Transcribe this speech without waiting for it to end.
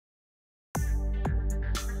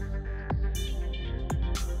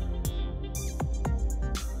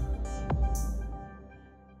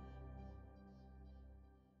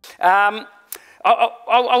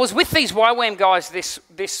I was with these YWAM guys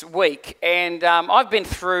this week, and I've been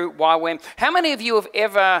through YWAM. How many of you have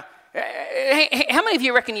ever... How many of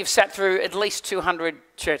you reckon you've sat through at least 200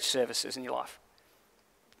 church services in your life?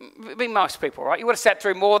 It'd be most people, right? You would have sat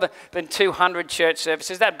through more than 200 church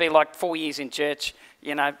services. That'd be like 4 years in church,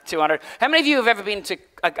 200. How many of you have ever been to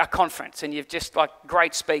a conference and you've just like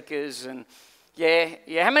great speakers and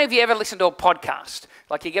yeah. How many of you ever listened to a podcast?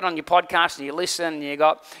 Like you get on your podcast and you listen and you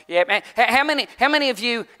got, man. How many of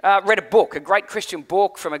you read a book, a great Christian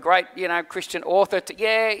book from a great, Christian author?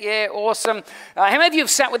 Awesome. How many of you have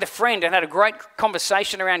sat with a friend and had a great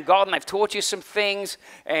conversation around God and they've taught you some things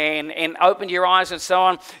and opened your eyes and so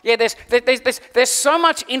on? Yeah, there's so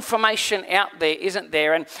much information out there, isn't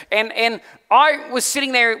there? And I was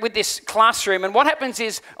sitting there with this classroom, and what happens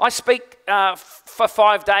is I speak for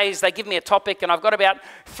 5 days. They give me a topic, and I've got about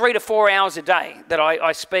 3 to 4 hours a day that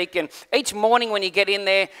I speak. And each morning when you get in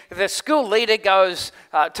there, the school leader goes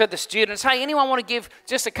to the students, hey, anyone want to give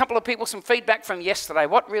just a couple of people some feedback from yesterday?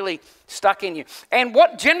 What really stuck in you? And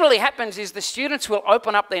what generally happens is the students will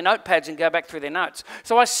open up their notepads and go back through their notes.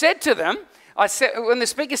 So I said to them, when the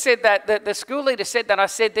speaker said that, the school leader said that, I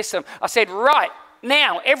said this to them. I said, right,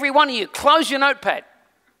 now, every one of you, close your notepad.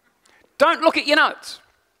 Don't look at your notes.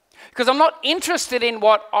 Because I'm not interested in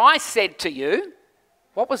what I said to you.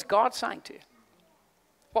 What was God saying to you?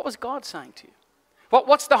 What was God saying to you?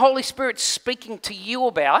 What's the Holy Spirit speaking to you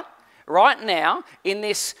about right now in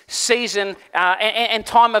this season and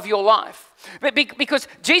time of your life? Because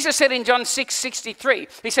Jesus said in John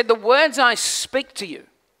 6:63, he said, the words I speak to you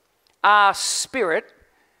are spirit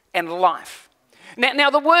and life. Now,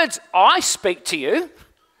 the words I speak to you,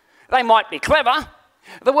 they might be clever.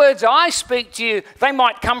 The words I speak to you, they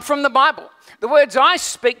might come from the Bible. The words I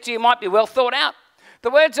speak to you might be well thought out. The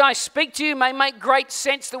words I speak to you may make great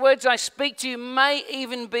sense. The words I speak to you may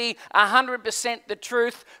even be 100% the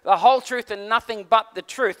truth, the whole truth and nothing but the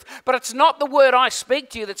truth. But it's not the word I speak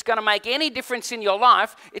to you that's going to make any difference in your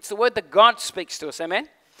life. It's the word that God speaks to us, amen?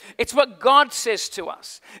 It's what God says to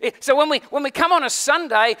us. So when we come on a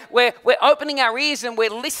Sunday, we're opening our ears and we're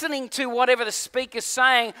listening to whatever the speaker's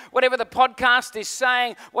saying, whatever the podcast is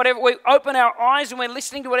saying, whatever we open our eyes and we're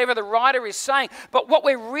listening to whatever the writer is saying. But what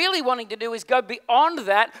we're really wanting to do is go beyond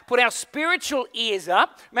that, put our spiritual ears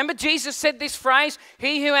up. Remember Jesus said this phrase,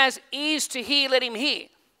 he who has ears to hear, let him hear.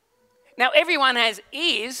 Now everyone has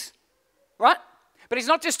ears, right? But he's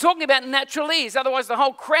not just talking about natural ears. Otherwise the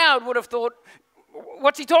whole crowd would have thought,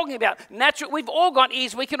 what's he talking about? Natural. We've all got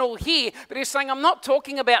ears. We can all hear. But he's saying, I'm not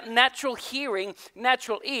talking about natural hearing,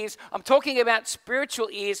 natural ears. I'm talking about spiritual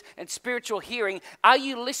ears and spiritual hearing. Are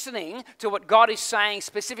you listening to what God is saying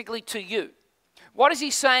specifically to you? What is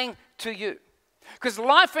he saying to you? Because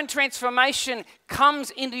life and transformation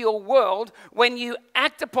comes into your world when you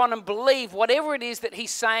act upon and believe whatever it is that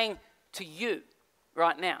he's saying to you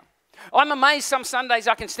right now. I'm amazed some Sundays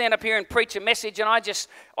I can stand up here and preach a message and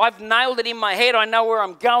I've nailed it in my head. I know where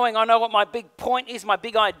I'm going. I know what my big point is, my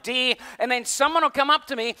big idea. And then someone will come up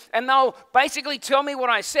to me and they'll basically tell me what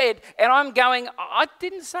I said. And I'm going, I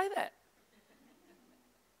didn't say that.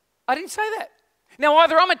 I didn't say that. Now,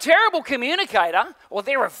 either I'm a terrible communicator or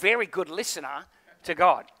they're a very good listener to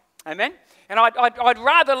God. Amen? And I'd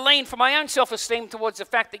rather lean for my own self-esteem towards the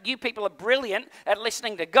fact that you people are brilliant at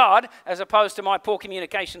listening to God as opposed to my poor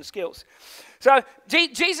communication skills. So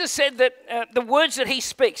Jesus said that the words that he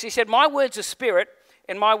speaks, he said, my words are spirit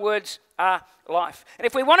and my words are life. And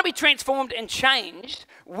if we want to be transformed and changed,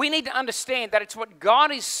 we need to understand that it's what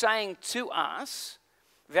God is saying to us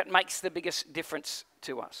that makes the biggest difference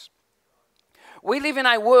to us. We live in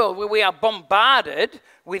a world where we are bombarded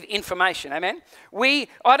with information, amen?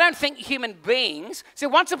 I don't think human beings, so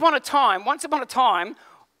once upon a time,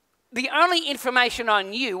 the only information I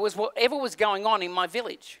knew was whatever was going on in my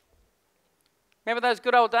village. Remember those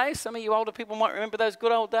good old days? Some of you older people might remember those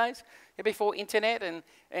good old days before internet and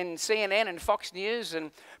CNN and Fox News, and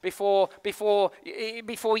before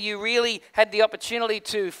you really had the opportunity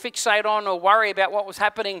to fixate on or worry about what was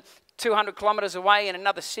happening 200 kilometres away in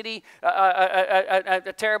another city,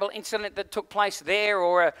 a terrible incident that took place there,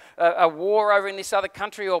 or a war over in this other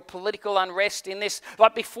country, or political unrest in this.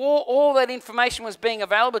 Like before all that information was being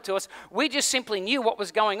available to us, we just simply knew what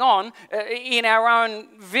was going on in our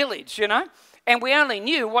own village, And we only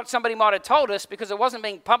knew what somebody might have told us because it wasn't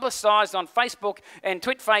being publicised on Facebook and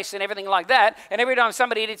Twitface and everything like that. And every time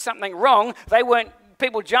somebody did something wrong, they weren't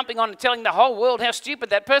people jumping on and telling the whole world how stupid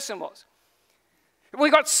that person was.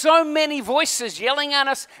 We've got so many voices yelling at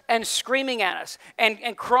us and screaming at us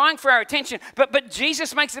and crying for our attention. But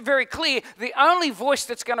Jesus makes it very clear, the only voice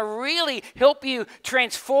that's going to really help you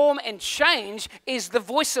transform and change is the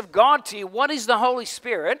voice of God to you. What is the Holy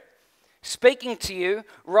Spirit speaking to you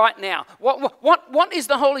right now? What is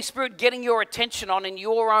the Holy Spirit getting your attention on in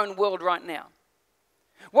your own world right now?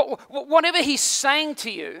 Whatever He's saying to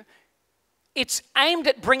you, it's aimed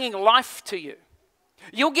at bringing life to you.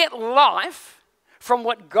 You'll get life from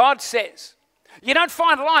what God says. You don't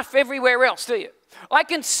find life everywhere else, do you? I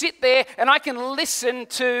can sit there and I can listen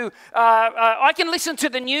to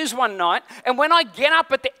the news one night, and when I get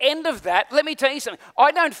up at the end of that, let me tell you something,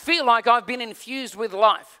 I don't feel like I've been infused with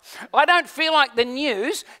life. I don't feel like the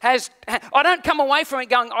news I don't come away from it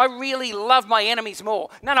going, I really love my enemies more.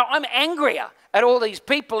 No, I'm angrier at all these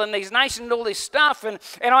people and these nations and all this stuff, and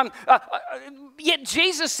I'm yet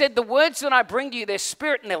Jesus said, the words that I bring to you, they're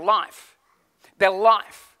spirit and they're life. Their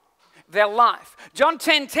life. Their life. John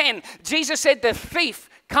 10:10, Jesus said, the thief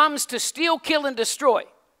comes to steal, kill, and destroy.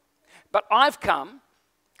 But I've come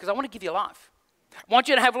because I want to give you life. I want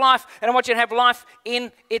you to have life, and I want you to have life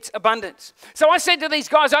in its abundance. So I said to these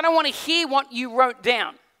guys, I don't want to hear what you wrote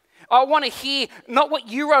down. I want to hear not what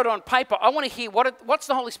you wrote on paper. I want to hear what's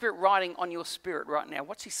the Holy Spirit writing on your spirit right now.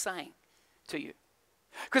 What's He saying to you?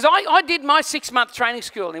 Because I did my 6-month training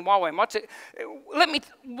school in YWAM.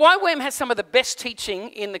 YWAM has some of the best teaching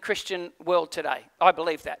in the Christian world today. I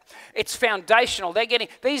believe that. It's foundational. They're getting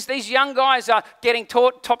these young guys are getting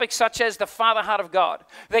taught topics such as the Father heart of God.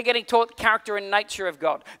 They're getting taught character and nature of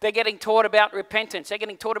God. They're getting taught about repentance. They're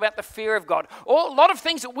getting taught about the fear of God. A lot of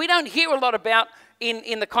things that we don't hear a lot about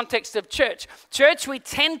in the context of church. Church, we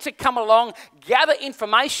tend to come along, gather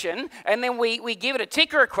information, and then we give it a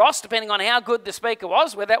ticker across, depending on how good the speaker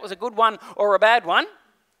was, whether that was a good one or a bad one.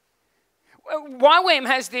 YWAM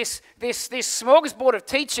has this smorgasbord of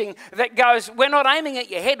teaching that goes, we're not aiming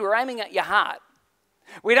at your head, we're aiming at your heart.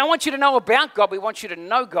 We don't want you to know about God, we want you to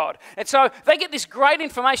know God. And so they get this great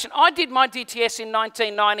information. I did my DTS in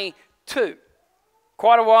 1992,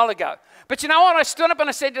 quite a while ago. But you know what? I stood up and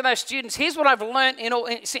I said to those students, here's what I've learned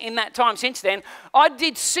in that time since then. I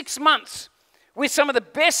did 6 months with some of the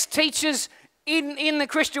best teachers in the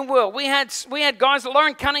Christian world. We had guys,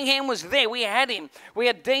 Lauren Cunningham was there. We had him. We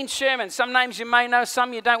had Dean Sherman. Some names you may know,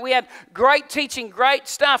 some you don't. We had great teaching, great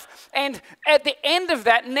stuff. And at the end of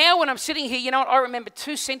that, now when I'm sitting here, you know what? I remember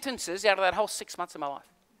 2 sentences out of that whole 6 months of my life.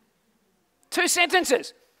 2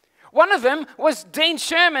 sentences. One of them was Dean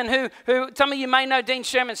Sherman, who some of you may know Dean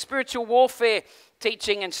Sherman's spiritual warfare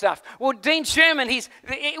teaching and stuff. Well, Dean Sherman,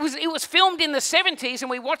 it was filmed in the 70s, and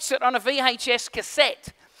we watched it on a VHS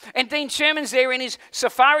cassette. And Dean Sherman's there in his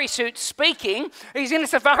safari suit speaking. He's in a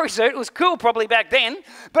safari suit. It was cool probably back then.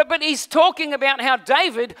 But he's talking about how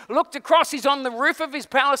David looked across. He's on the roof of his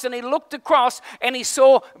palace, and he looked across and he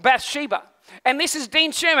saw Bathsheba. And this is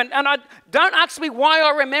Dean Sherman. And don't ask me why I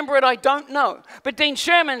remember it. I don't know. But Dean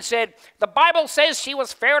Sherman said, the Bible says she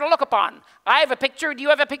was fair to look upon. I have a picture. Do you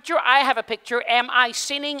have a picture? I have a picture. Am I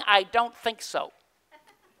sinning? I don't think so.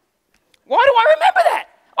 Why do I remember that?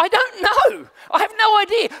 I don't know. I have no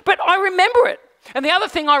idea, but I remember it. And the other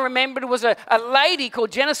thing I remembered was a lady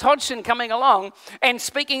called Janice Hodgson coming along and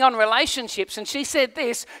speaking on relationships. And she said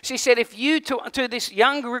this. She said, if you, to this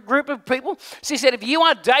young group of people, she said, if you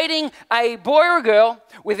are dating a boy or a girl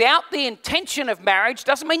without the intention of marriage,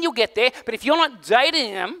 doesn't mean you'll get there, but if you're not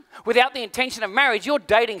dating them without the intention of marriage, you're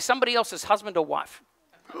dating somebody else's husband or wife.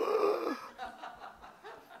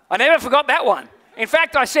 I never forgot that one. In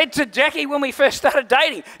fact, I said to Jackie when we first started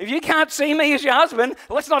dating, if you can't see me as your husband,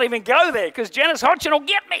 let's not even go there, because Janice Hodgson will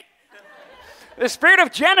get me. The spirit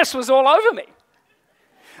of Janice was all over me.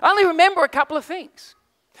 I only remember a couple of things.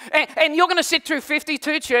 And you're going to sit through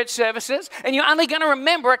 52 church services, and you're only going to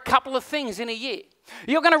remember a couple of things in a year.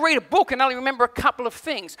 You're going to read a book and only remember a couple of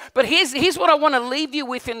things. But here's what I want to leave you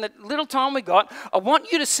with in the little time we got. I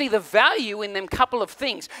want you to see the value in them couple of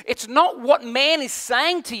things. It's not what man is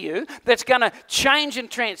saying to you that's going to change and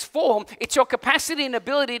transform. It's your capacity and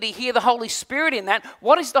ability to hear the Holy Spirit in that.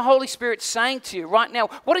 What is the Holy Spirit saying to you right now?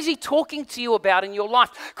 What is He talking to you about in your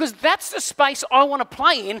life? Because that's the space I want to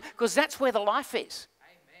play in, because that's where the life is.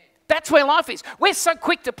 That's where life is. We're so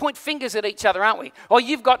quick to point fingers at each other, aren't we? Oh,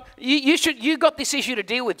 you got this issue to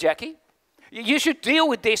deal with, Jackie. You should deal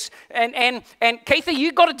with this. And Keitha,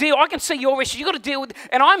 you got to deal. I can see your issue. You got to deal with.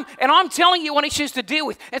 And I'm telling you what issues to deal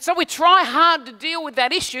with. And so we try hard to deal with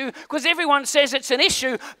that issue because everyone says it's an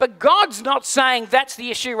issue, but God's not saying that's the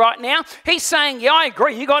issue right now. He's saying, yeah, I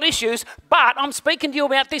agree, you got issues, but I'm speaking to you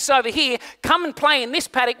about this over here. Come and play in this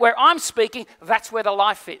paddock where I'm speaking. That's where the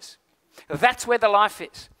life is. That's where the life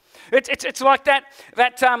is. It's like that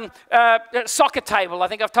soccer table. I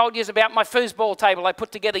think I've told you about my foosball table I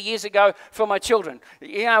put together years ago for my children.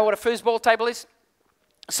 You know what a foosball table is?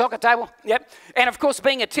 A soccer table, yep. And of course,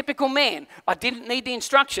 being a typical man, I didn't need the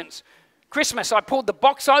instructions. Christmas, I pulled the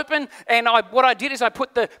box open, and what I did is I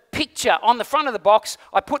put the picture on the front of the box.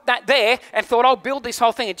 I put that there and thought, I'll build this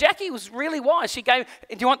whole thing. And Jackie was really wise. She gave,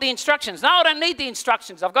 do you want the instructions? No, I don't need the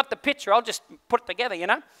instructions. I've got the picture. I'll just put it together, you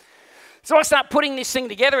know. So I start putting this thing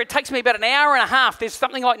together. It takes me about an hour and a half. There's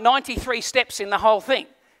something like 93 steps in the whole thing.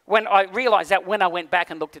 When I realized that when I went back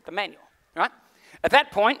and looked at the manual, right? At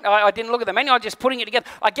that point, I didn't look at the manual. I was just putting it together.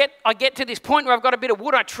 I get to this point where I've got a bit of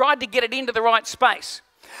wood. I tried to get it into the right space.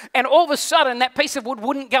 And all of a sudden, that piece of wood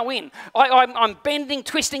wouldn't go in. I'm bending,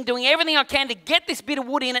 twisting, doing everything I can to get this bit of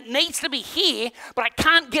wood in. It needs to be here, but I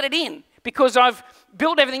can't get it in because I've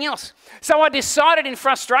built everything else. So I decided in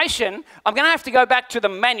frustration, I'm going to have to go back to the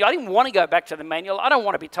manual. I didn't want to go back to the manual. I don't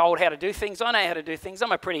want to be told how to do things. I know how to do things.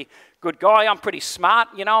 I'm a pretty good guy. I'm pretty smart.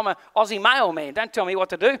 You know, I'm an Aussie male man. Don't tell me what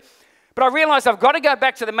to do. But I realized I've got to go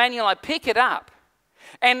back to the manual. I pick it up,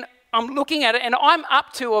 and I'm looking at it, and I'm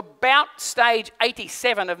up to about stage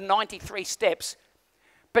 87 of 93 steps.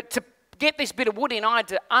 But to get this bit of wood in, I had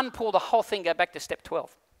to unpull the whole thing, go back to step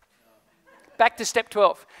 12. Back to step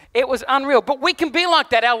 12. It was unreal. But we can be like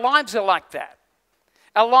that. Our lives are like that.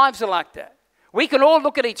 Our lives are like that. We can all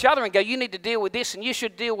look at each other and go, you need to deal with this, and you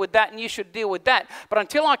should deal with that, and you should deal with that. But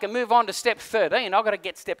until I can move on to step 13, I've got to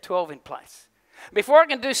get step 12 in place. Before I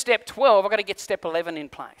can do step 12, I've got to get step 11 in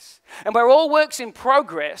place. And we're all works in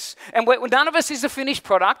progress, and none of us is a finished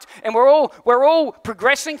product, and we're all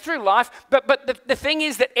progressing through life. But the thing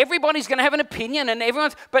is that everybody's going to have an opinion, and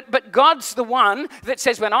but God's the one that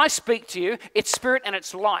says, when I speak to you, it's spirit and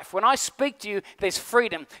it's life. When I speak to you, there's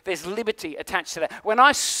freedom, there's liberty attached to that. When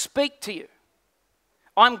I speak to you,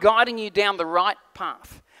 I'm guiding you down the right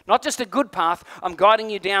path. Not just a good path, I'm guiding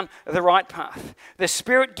you down the right path. The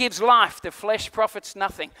Spirit gives life, the flesh profits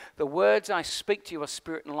nothing. The words I speak to you are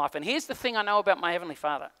spirit and life. And here's the thing I know about my Heavenly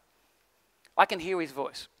Father. I can hear His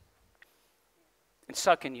voice. And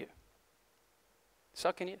so can you.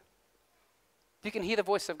 So can you. You can hear the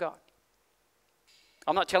voice of God.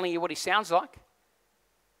 I'm not telling you what He sounds like,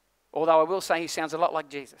 although I will say He sounds a lot like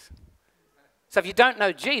Jesus. So if you don't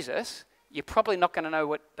know Jesus, you're probably not going to know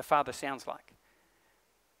what the Father sounds like.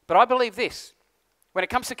 But I believe this, when it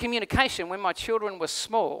comes to communication, when my children were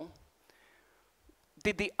small,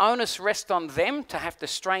 did the onus rest on them to have to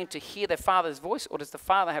strain to hear their father's voice, or does the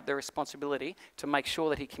father have the responsibility to make sure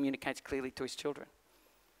that he communicates clearly to his children?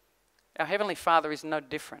 Our Heavenly Father is no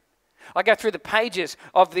different. I go through the pages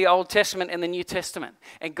of the Old Testament and the New Testament,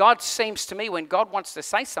 and God seems to me, when God wants to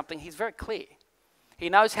say something, He's very clear. He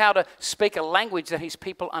knows how to speak a language that His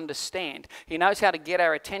people understand. He knows how to get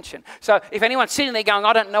our attention. So if anyone's sitting there going,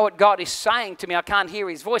 I don't know what God is saying to me, I can't hear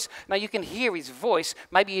His voice. No, you can hear His voice.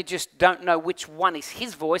 Maybe you just don't know which one is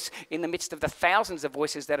His voice in the midst of the thousands of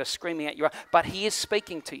voices that are screaming at you. But He is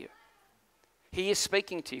speaking to you. He is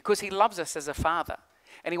speaking to you because He loves us as a Father.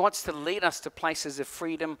 And He wants to lead us to places of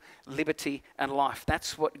freedom, liberty, and life.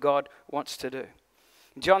 That's what God wants to do.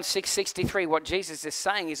 In John 6:63, what Jesus is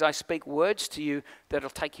saying is, I speak words to you that will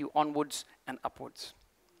take you onwards and upwards.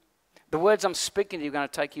 The words I'm speaking to you are going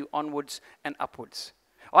to take you onwards and upwards.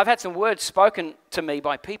 I've had some words spoken to me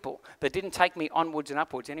by people that didn't take me onwards and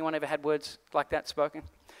upwards. Anyone ever had words like that spoken?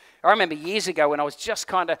 I remember years ago when I was just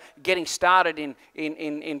kind of getting started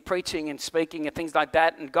in preaching and speaking and things like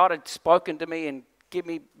that, and God had spoken to me and give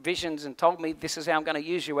me visions and told me, this is how I'm going to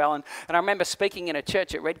use you, Alan. And I remember speaking in a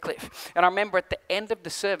church at Redcliffe. And I remember at the end of the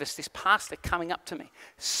service, this pastor coming up to me,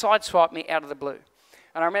 sideswiped me out of the blue.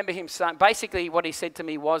 And I remember him saying, basically what he said to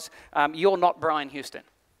me was, you're not Brian Houston.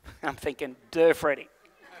 I'm thinking, duh, Freddie.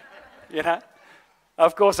 You know?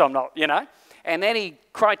 Of course I'm not, you know? And then he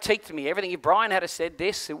critiqued me. Everything, if Brian had said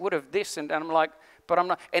this, it would have this. And I'm like, but I'm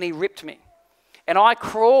not. And he ripped me. And I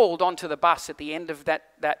crawled onto the bus at the end of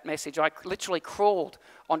that message. I literally crawled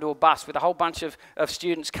onto a bus with a whole bunch of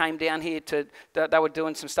students came down here they were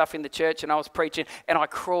doing some stuff in the church and I was preaching, and I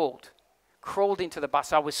crawled into the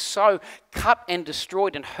bus. I was so cut and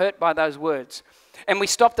destroyed and hurt by those words. And we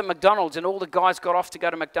stopped at McDonald's, and all the guys got off to go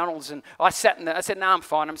to McDonald's, and I sat in there. I said, no, I'm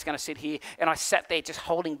fine. I'm just going to sit here. And I sat there just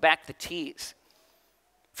holding back the tears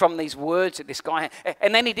from these words that this guy had.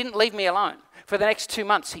 And then he didn't leave me alone. For the next 2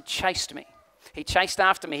 months, he chased me. He chased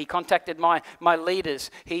after me. He contacted my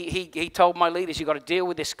leaders. He told my leaders, you've got to deal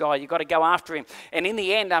with this guy. You've got to go after him. And in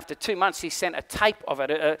the end, after 2 months, he sent a tape of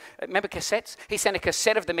it. Remember cassettes? He sent a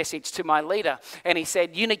cassette of the message to my leader. And he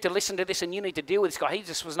said, you need to listen to this and you need to deal with this guy. He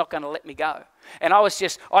just was not going to let me go. And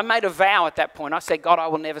I made a vow at that point. I said, God, I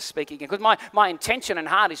will never speak again. Because my intention and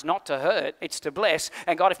heart is not to hurt. It's to bless.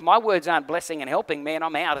 And God, if my words aren't blessing and helping, man,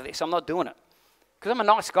 I'm out of this. I'm not doing it. Because I'm a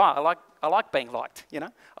nice guy. I like being liked, you know.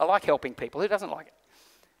 I like helping people. Who doesn't like it?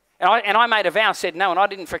 And I made a vow, said no, and I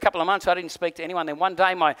didn't, for a couple of months, I didn't speak to anyone. Then one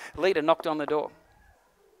day, my leader knocked on the door.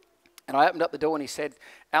 And I opened up the door and he said,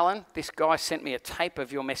 Alan, this guy sent me a tape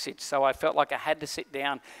of your message, so I felt like I had to sit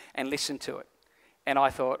down and listen to it. And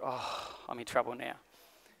I thought, oh, I'm in trouble now.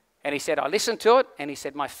 And he said, I listened to it, and he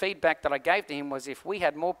said, my feedback that I gave to him was if we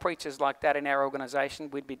had more preachers like that in our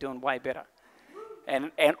organisation, we'd be doing way better.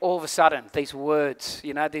 And all of a sudden, these words,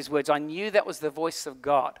 I knew that was the voice of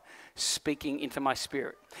God speaking into my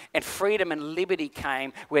spirit. And freedom and liberty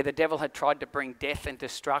came where the devil had tried to bring death and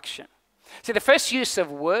destruction. See, the first use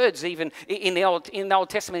of words, even in the Old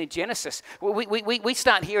Testament in Genesis, we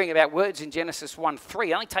start hearing about words in Genesis 1:3.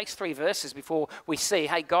 It only takes 3 verses before we see,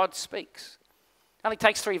 hey, God speaks. It only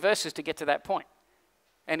takes 3 verses to get to that point.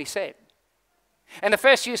 And he said. And the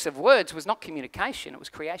first use of words was not communication, it was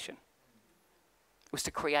creation. It was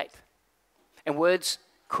to create. And words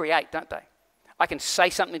create, don't they? I can say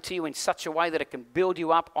something to you in such a way that it can build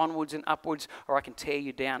you up onwards and upwards, or I can tear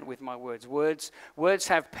you down with my words. Words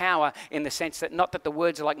have power in the sense that not that the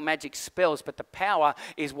words are like magic spells, but the power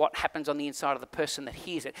is what happens on the inside of the person that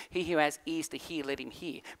hears it. He who has ears to hear, let him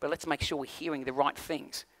hear. But let's make sure we're hearing the right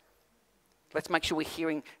things. Let's make sure we're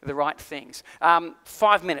hearing the right things.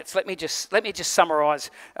 5 minutes. Let me just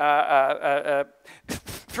summarize 3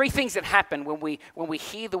 things that happen when we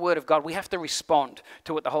hear the word of God. We have to respond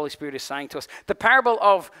to what the Holy Spirit is saying to us. The parable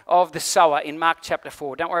of the sower in Mark chapter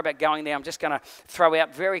 4. Don't worry about going there. I'm just going to throw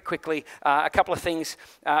out very quickly a couple of things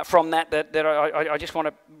from that I just want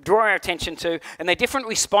to draw our attention to. And they're different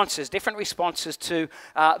responses to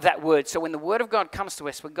that word. So when the word of God comes to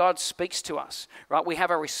us, when God speaks to us, right, we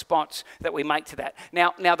have a response that we make to that.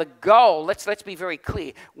 Now the goal, let's be very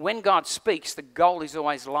clear. When God speaks, the goal is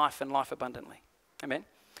always life and life abundantly. Amen?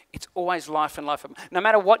 It's always life and life. No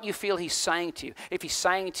matter what you feel he's saying to you, if he's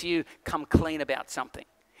saying to you, come clean about something,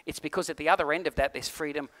 it's because at the other end of that, there's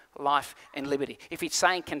freedom, life, and liberty. If he's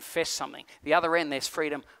saying confess something, the other end, there's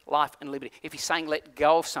freedom, life, and liberty. If he's saying let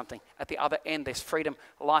go of something, at the other end, there's freedom,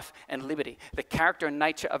 life, and liberty. The character and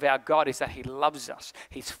nature of our God is that he loves us,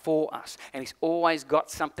 he's for us, and he's always got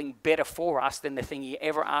something better for us than the thing he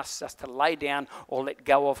ever asks us to lay down or let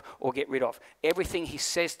go of or get rid of. Everything he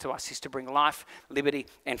says to us is to bring life, liberty,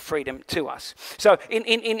 and freedom to us. So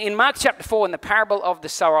in Mark chapter 4, in the parable of the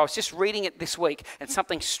sower, I was just reading it this week, and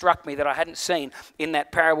something struck me that I hadn't seen in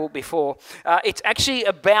that parable before. It's actually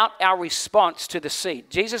about our response to the seed.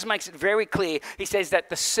 Jesus makes it very clear. He says that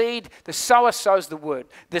the sower sows the word.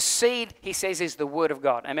 The seed, he says, is the word of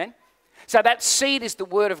God. Amen? So that seed is the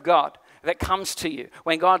word of God that comes to you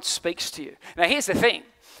when God speaks to you. Now here's the thing.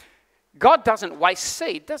 God doesn't waste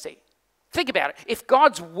seed, does he? Think about it. If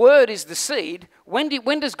God's word is the seed, when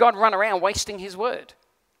does God run around wasting his word?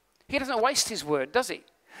 He doesn't waste his word, does he?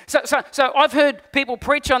 So I've heard people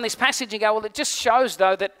preach on this passage and go, well, it just shows,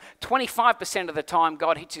 though, that 25% of the time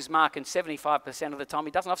God hits his mark and 75% of the time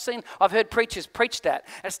he doesn't. I've heard preachers preach that,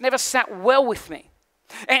 and it's never sat well with me.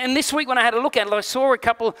 And this week when I had a look at it, I saw a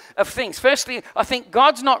couple of things. Firstly, I think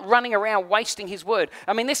God's not running around wasting his word.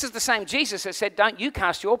 I mean, this is the same Jesus that said, don't you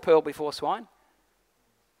cast your pearl before swine.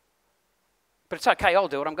 But it's okay, I'll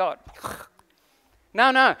do it, I'm God.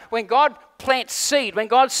 No. When God plants seed, when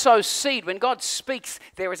God sows seed, when God speaks,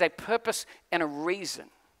 there is a purpose and a reason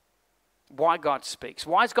why God speaks.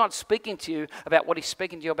 Why is God speaking to you about what he's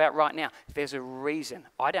speaking to you about right now? There's a reason.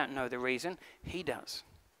 I don't know the reason. He does.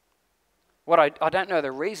 I don't know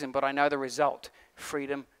the reason, but I know the result.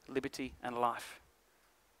 Freedom, liberty, and life.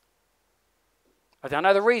 I don't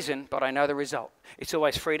know the reason, but I know the result. It's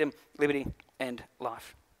always freedom, liberty, and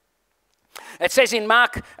life. It says in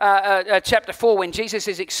Mark chapter 4, when Jesus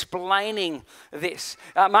is explaining this,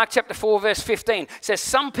 Mark chapter 4, verse 15, says,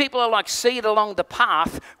 some people are like seed along the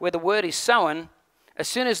path where the word is sown. As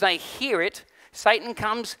soon as they hear it, Satan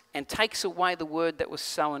comes and takes away the word that was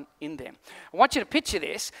sown in them. I want you to picture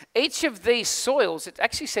this. Each of these soils, it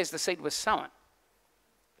actually says the seed was sown.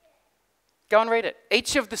 Go and read it.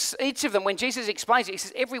 Each of them, when Jesus explains it, he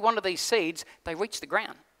says every one of these seeds, they reach the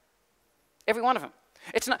ground. Every one of them.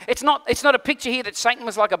 It's not a picture here that Satan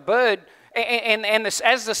was like a bird and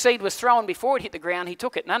as the seed was thrown before it hit the ground, he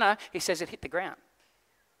took it. No, he says it hit the ground.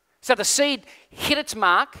 So the seed hit its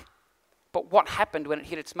mark, But what happened when it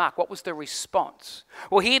hit its mark? What was the response?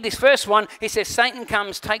 Well, here, this first one, he says, Satan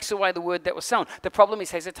comes, takes away the word that was sown. The problem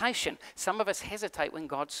is hesitation. Some of us hesitate when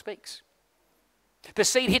God speaks. The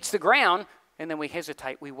seed hits the ground, and then we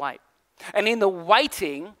hesitate, we wait. And in the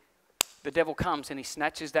waiting, the devil comes and he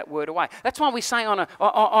snatches that word away. That's why we say on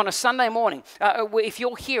a Sunday morning, if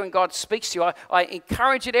you're here and God speaks to you, I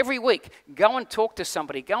encourage it every week. Go and talk to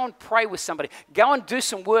somebody. Go and pray with somebody. Go and do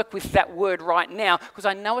some work with that word right now, because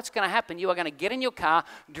I know it's going to happen. You are going to get in your car,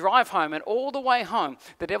 drive home, and all the way home,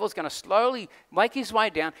 the devil's going to slowly make his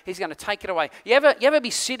way down. He's going to take it away. You ever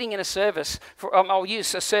be sitting in a service, I'll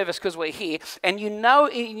use a service because we're here, and you know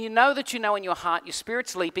that you know in your heart, your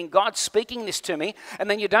spirit's leaping, God's speaking this to me, and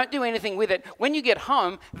then you don't do anything with it. When you get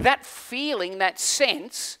home, that feeling, that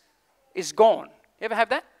sense is gone. You ever have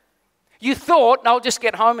that? You thought, I'll just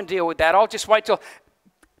get home and deal with that. I'll just wait till...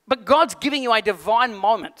 But God's giving you a divine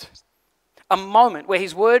moment. A moment where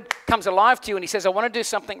his word comes alive to you and he says, I want to do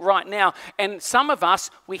something right now. And some of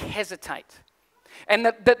us, we hesitate. And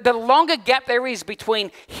the longer gap there is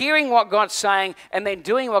between hearing what God's saying and then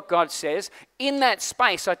doing what God says, in that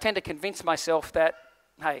space, I tend to convince myself that,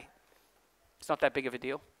 hey, it's not that big of a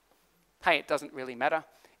deal. Hey, it doesn't really matter.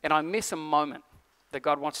 And I miss a moment that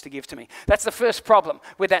God wants to give to me. That's the first problem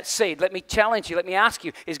with that seed. Let me challenge you. Let me ask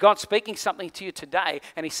you, is God speaking something to you today?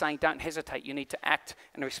 And he's saying, don't hesitate. You need to act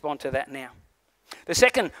and respond to that now. The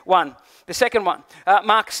second one,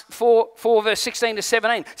 Mark 4 verse 16 to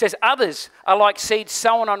 17 says, others are like seeds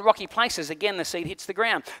sown on rocky places. Again, the seed hits the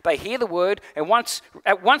ground. They hear the word and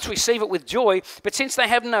at once receive it with joy, but since they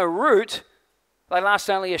have no root, they last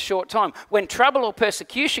only a short time. When trouble or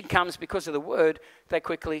persecution comes because of the word, they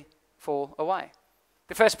quickly fall away.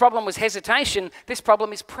 The first problem was hesitation. This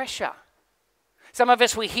problem is pressure. Some of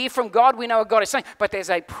us, we hear from God, we know what God is saying, but there's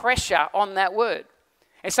a pressure on that word.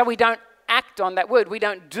 And so we don't act on that word. We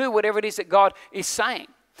don't do whatever it is that God is saying.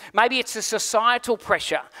 Maybe it's a societal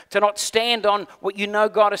pressure to not stand on what you know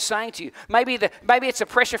God is saying to you. Maybe it's a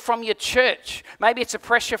pressure from your church. Maybe it's a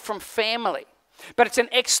pressure from family. But it's an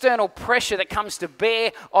external pressure that comes to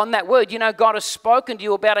bear on that word. You know, God has spoken to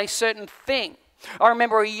you about a certain thing. I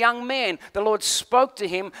remember a young man, the Lord spoke to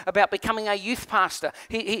him about becoming a youth pastor.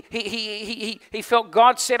 He felt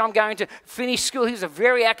God said, I'm going to finish school. He was a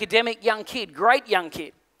very academic young kid, great young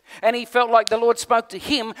kid. And he felt like the Lord spoke to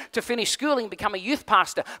him to finish schooling, become a youth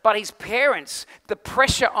pastor. But his parents, the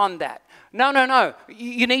pressure on that. No.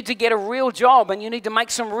 You need to get a real job and you need to make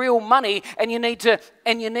some real money and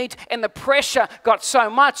the pressure got so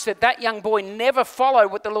much that young boy never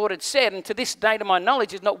followed what the Lord had said, and to this day, to my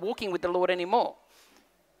knowledge, is not walking with the Lord anymore.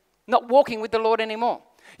 Not walking with the Lord anymore.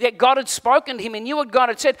 Yet God had spoken to him and knew what God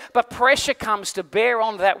had said, but pressure comes to bear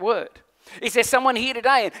on that word. Is there someone here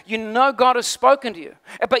today and you know God has spoken to you,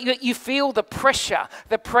 but you feel the pressure?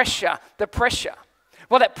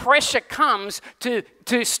 Well, that pressure comes to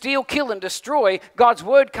steal, kill, and destroy. God's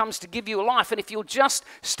word comes to give you life. And if you'll just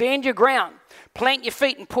stand your ground, plant your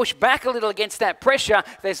feet and push back a little against that pressure,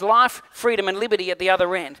 there's life, freedom, and liberty at the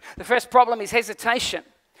other end. The first problem is hesitation.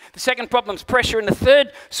 The second problem is pressure. And the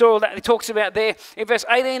third soil that he talks about there in verse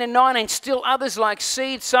 18 and 19, still others like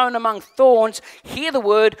seed sown among thorns hear the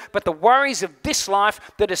word, but the worries of this life,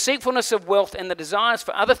 the deceitfulness of wealth, and the desires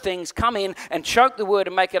for other things come in and choke the word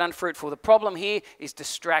and make it unfruitful. The problem here is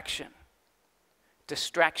distraction.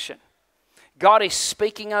 Distraction. God is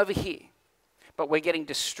speaking over here, but we're getting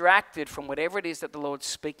distracted from whatever it is that the Lord's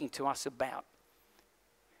speaking to us about.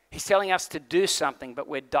 He's telling us to do something, but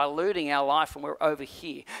we're diluting our life and we're over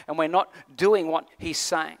here. And we're not doing what he's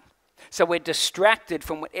saying. So we're distracted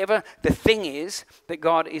from whatever the thing is that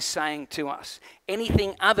God is saying to us.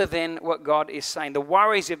 Anything other than what God is saying. The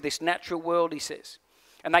worries of this natural world, he says.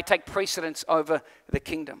 And they take precedence over the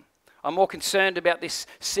kingdom. I'm more concerned about this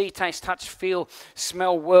see, taste, touch, feel,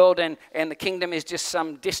 smell world, and the kingdom is just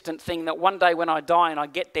some distant thing that one day when I die and I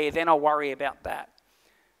get there, then I'll worry about that.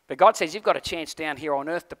 But God says you've got a chance down here on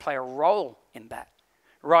earth to play a role in that.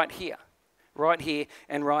 Right here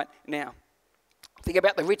and right now. Think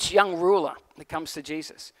about the rich young ruler that comes to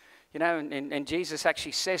Jesus. You know, and Jesus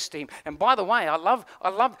actually says to him, and by the way, I love,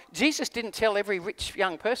 Jesus didn't tell every rich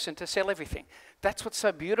young person to sell everything. That's what's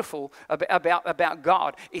so beautiful about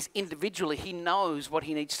God, is individually he knows what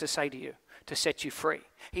he needs to say to you to set you free.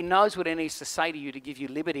 He knows what he needs to say to you to give you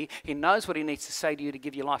liberty. He knows what he needs to say to you to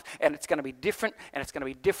give you life. And it's going to be different, and it's going to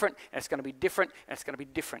be different, and it's going to be different, and it's going to be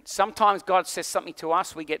different. Sometimes God says something to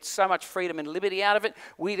us, we get so much freedom and liberty out of it,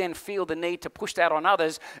 we then feel the need to push that on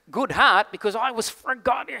others. Good heart, because I was for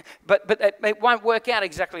God. But it won't work out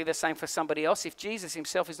exactly the same for somebody else if Jesus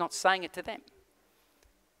himself is not saying it to them.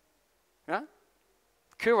 Right?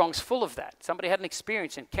 Coorong's full of that. Somebody had an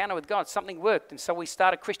experience, encounter with God, something worked, and so we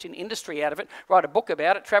start a Christian industry out of it, write a book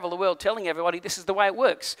about it, travel the world telling everybody this is the way it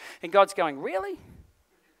works. And God's going, really?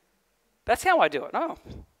 That's how I do it? No.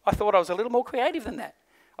 I thought I was a little more creative than that.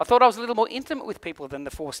 I thought I was a little more intimate with people than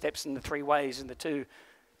the 4 steps and the 3 ways and the 2.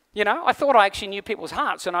 You know, I thought I actually knew people's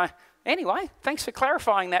hearts. Anyway, thanks for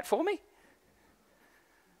clarifying that for me.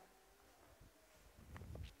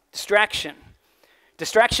 Distraction.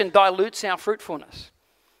 Distraction dilutes our fruitfulness.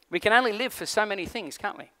 We can only live for so many things,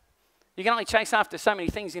 can't we? You can only chase after so many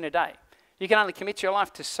things in a day. You can only commit your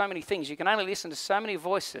life to so many things. You can only listen to so many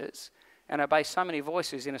voices and obey so many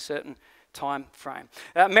voices in a certain time frame.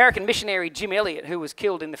 American missionary Jim Elliot, who was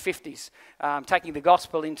killed in the 50s, taking the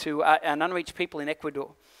gospel into an unreached people in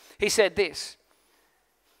Ecuador, he said this.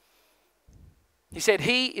 He said,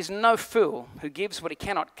 "He is no fool who gives what he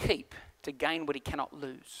cannot keep to gain what he cannot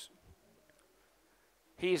lose."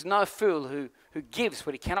 He is no fool who gives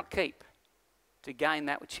what he cannot keep to gain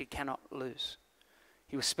that which he cannot lose.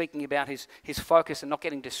 He was speaking about his focus and not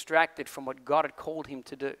getting distracted from what God had called him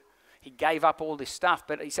to do. He gave up all this stuff,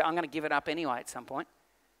 but he said, I'm going to give it up anyway at some point.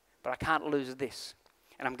 But I can't lose this.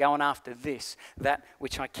 And I'm going after this, that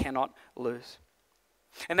which I cannot lose.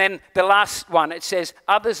 And then the last one, it says,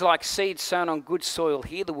 others like seed sown on good soil,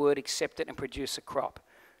 hear the word, accept it, and produce a crop.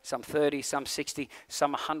 Some 30, some 60,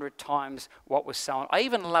 some 100 times what was sown. I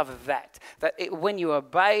even love that when you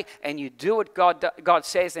obey and you do what God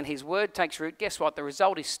says and his word takes root, guess what? The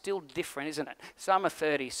result is still different, isn't it? Some are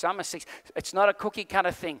 30, some are 60. It's not a cookie cutter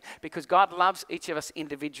thing because God loves each of us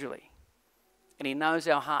individually and he knows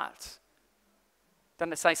our hearts.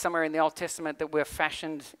 Doesn't it say somewhere in the Old Testament that we're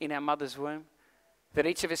fashioned in our mother's womb? That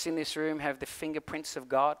each of us in this room have the fingerprints of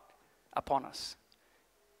God upon us.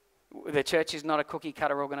 The church is not a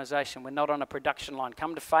cookie-cutter organization. We're not on a production line.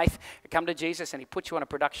 Come to faith, come to Jesus, and he puts you on a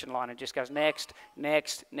production line and just goes next,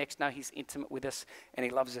 next, next. No, he's intimate with us, and he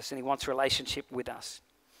loves us, and he wants a relationship with us.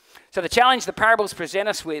 So the challenge the parables present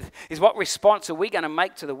us with is what response are we going to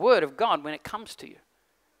make to the word of God when it comes to you?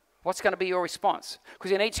 What's going to be your response?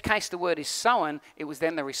 Because in each case the word is sown, it was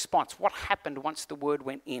then the response. What happened once the word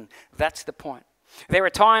went in? That's the point. There are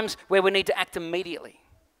times where we need to act immediately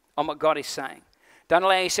on what God is saying. Don't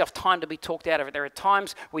allow yourself time to be talked out of it. There are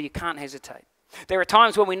times where you can't hesitate. There are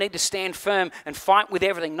times when we need to stand firm and fight with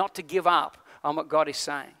everything, not to give up on what God is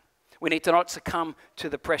saying. We need to not succumb to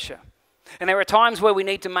the pressure. And there are times where we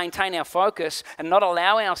need to maintain our focus and not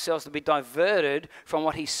allow ourselves to be diverted from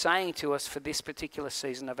what he's saying to us for this particular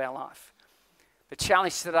season of our life. The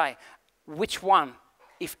challenge today, which one,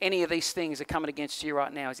 if any of these things are coming against you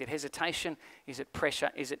right now? Is it hesitation? Is it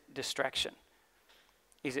pressure? Is it distraction?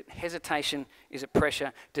 Is it hesitation? Is it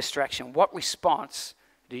pressure? Distraction? What response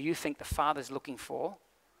do you think the Father's looking for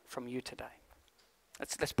from you today?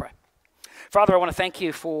 Let's pray. Father, I want to thank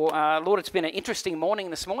you for, Lord, it's been an interesting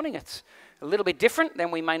morning this morning. It's a little bit different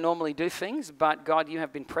than we may normally do things, but God, you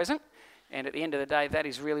have been present. And at the end of the day, that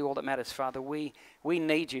is really all that matters, Father. We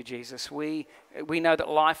need you, Jesus. We know that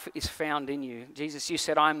life is found in you. Jesus, you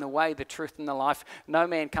said, I am the way, the truth, and the life. No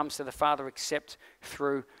man comes to the Father except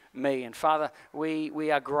through me. And Father, we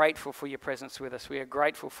are grateful for your presence with us. We are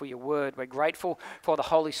grateful for your word. We're grateful for the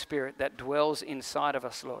Holy Spirit that dwells inside of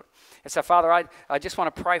us, Lord. And so, Father, I just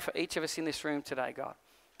want to pray for each of us in this room today, God.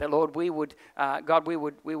 That, Lord, we would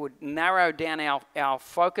narrow down our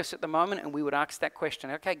focus at the moment and we would ask that question,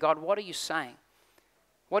 okay, God, what are you saying?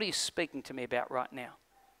 What are you speaking to me about right now?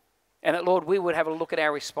 And that, Lord, we would have a look at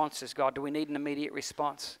our responses, God. Do we need an immediate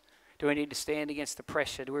response? Do we need to stand against the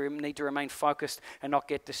pressure? Do we need to remain focused and not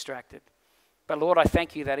get distracted? But, Lord, I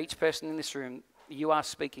thank you that each person in this room, you are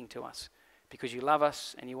speaking to us because you love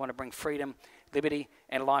us and you want to bring freedom, liberty,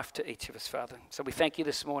 and life to each of us, Father. So we thank you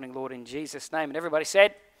this morning, Lord, in Jesus' name. And everybody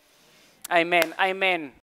said, amen.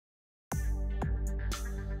 Amen.